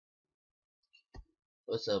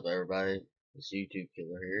What's up, everybody? It's YouTube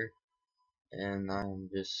Killer here, and I'm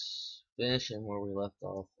just finishing where we left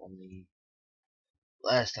off on the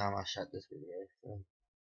last time I shot this video. So,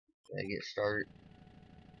 gotta get started.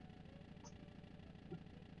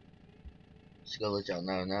 Just gonna let y'all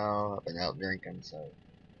know now, I've been out drinking, so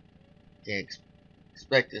can't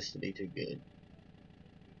expect this to be too good.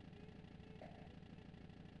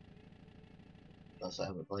 Plus, I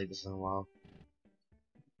haven't played this in a while.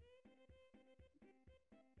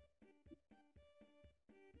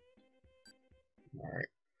 Alright,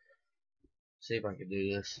 see if I can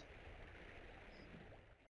do this.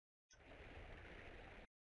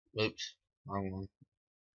 Oops, wrong one.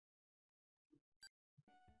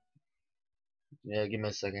 Yeah, give me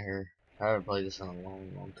a second here. I haven't played this in a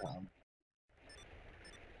long time.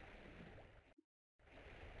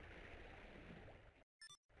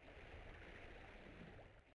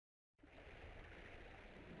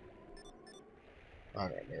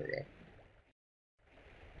 Alright, there we go.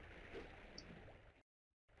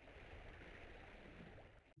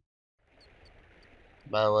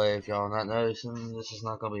 By the way, if y'all not noticing, this is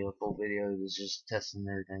not gonna be a full video. This is just testing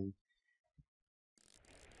everything.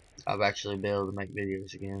 I've actually been able to make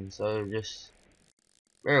videos again, so just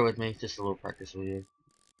bear with me. Just a little practice video,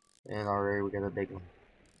 and already we got a big one.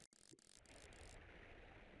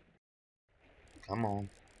 Come on,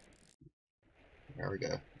 there we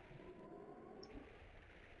go.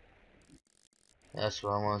 That's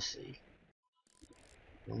what I want to see.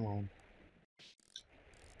 Come on.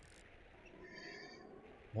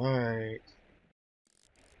 Alright,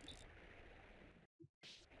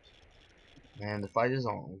 and the fight is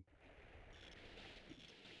on.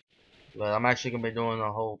 But I'm actually gonna be doing the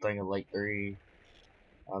whole thing of Lake 3.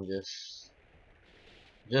 I'm just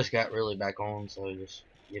got really back on, so just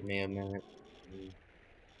give me a minute.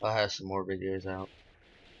 I'll have some more videos out.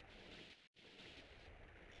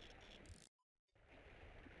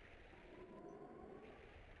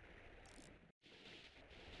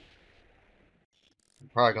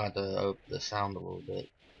 I'm probably gonna have to up the sound a little bit.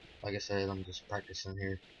 Like I said, I'm just practicing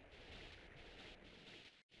here.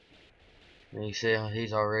 And you see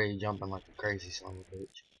he's already jumping like a crazy son of a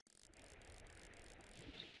bitch.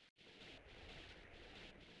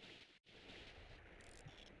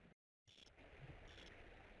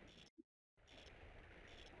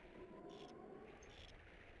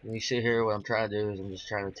 And you see here what I'm trying to do is I'm just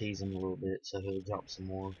trying to tease him a little bit so he'll jump some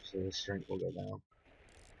more so his strength will go down.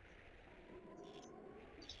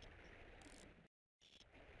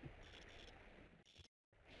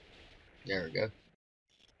 There we go.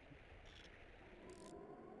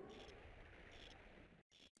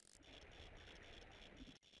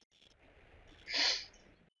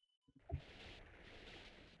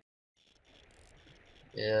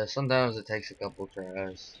 Yeah, sometimes it takes a couple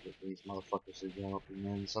tries with these motherfuckers to jump, and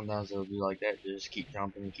then sometimes they'll do like that, they just keep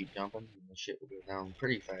jumping and the shit will go down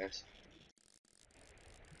pretty fast.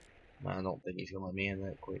 I don't think he's gonna let me in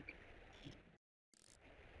that quick.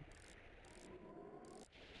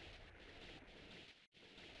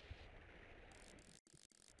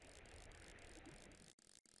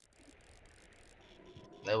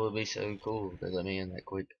 That would be so cool if they let me in that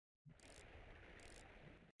quick.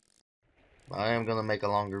 I am gonna make a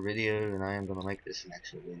longer video, and I am gonna make this an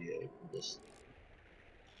actual video. Just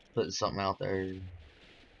putting something out there.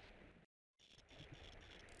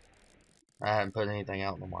 I haven't put anything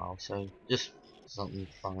out in a while, so just something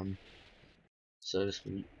fun, so to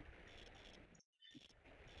speak.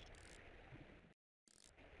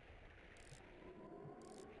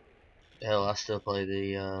 Hell, I still play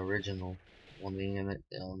the original on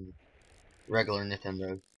the regular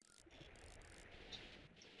Nintendo.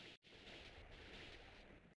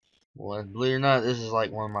 Well, believe it or not, this is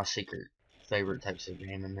like one of my secret favorite types of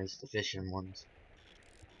gaming, is the fishing ones.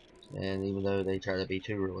 And even though they try to be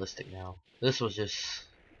too realistic now, this was just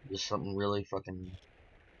something really fucking,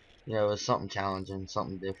 it's something challenging,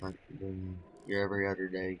 something different than your every other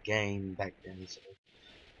day game back then. So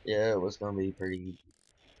yeah, it was gonna be pretty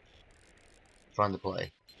fun to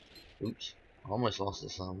play. Oops, I almost lost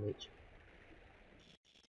this son of a bitch.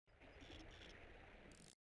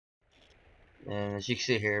 And as you can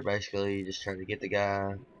see here, basically you just try to get the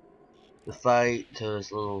guy to fight till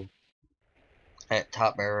his little that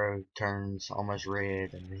top arrow turns almost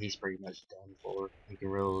red, and he's pretty much done for. He can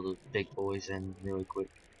reel the big boys in really quick.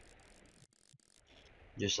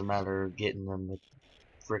 Just a matter of getting them to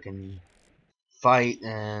frickin' fight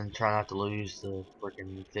and try not to lose the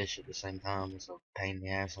frickin' fish at the same time. It's a pain in the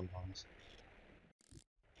ass sometimes.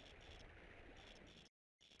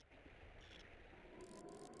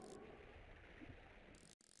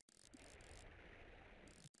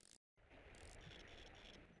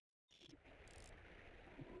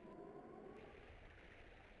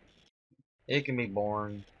 It can be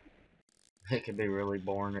boring. It can be really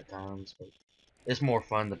boring at times, but it's more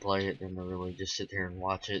fun to play it than to really just sit here and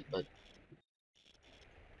watch it. But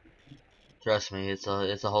trust me, it's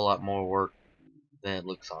a whole lot more work than it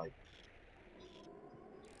looks like.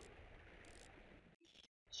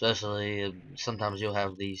 Especially sometimes you'll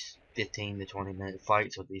have these 15 to 20-minute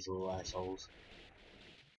fights with these little assholes.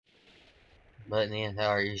 But in the end,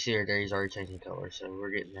 alright, you see right there, he's already changing color, so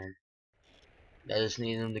we're getting there. I just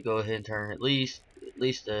need him to go ahead and turn at least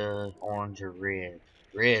orange or red.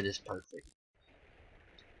 Red is perfect.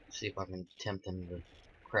 See if I can tempt him to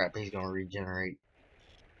crap. He's gonna regenerate.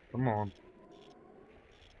 Come on,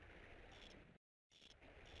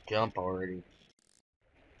 jump already.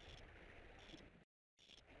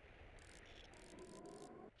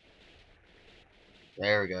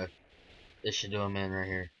 There we go. This should do him in right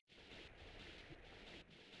here.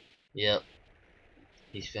 Yep,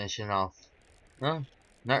 he's finishing off. No,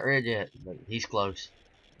 not red yet, but he's close.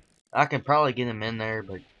 I can probably get him in there,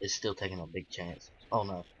 but it's still taking a big chance. Oh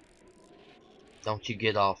no. Don't you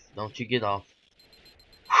get off. Don't you get off.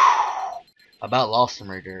 I about lost him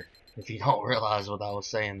right there. If you don't realize what I was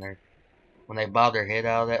saying there. When they bob their head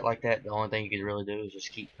out of that like that, the only thing you could really do is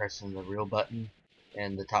just keep pressing the real button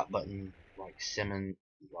and the top button like simming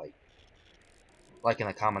like in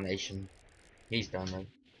a combination. He's done though.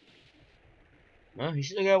 Well, he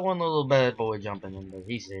still got one little bad boy jumping in, but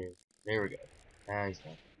he's there. There we go. Now he's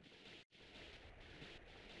done.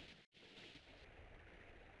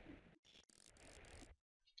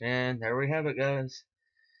 And there we have it, guys.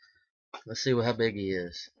 Let's see how big he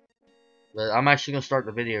is. But I'm actually gonna start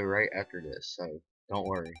the video right after this, so don't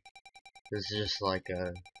worry. This is just like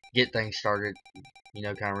get things started, you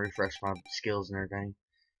know, kind of refresh my skills and everything.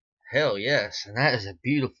 Hell yes, and that is a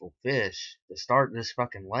beautiful fish to start this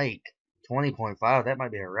fucking lake. 20.5, that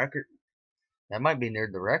might be a record. That might be near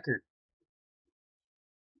the record.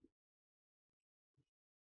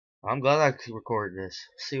 I'm glad I recorded this.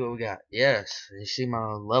 Let's see what we got. Yes, you see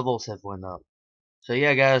my levels have went up. So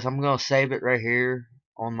yeah, guys, I'm gonna save it right here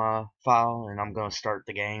on my file, and I'm gonna start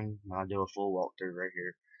the game. I'll do a full walkthrough right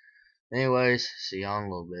here. Anyways, see y'all in a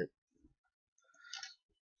little bit.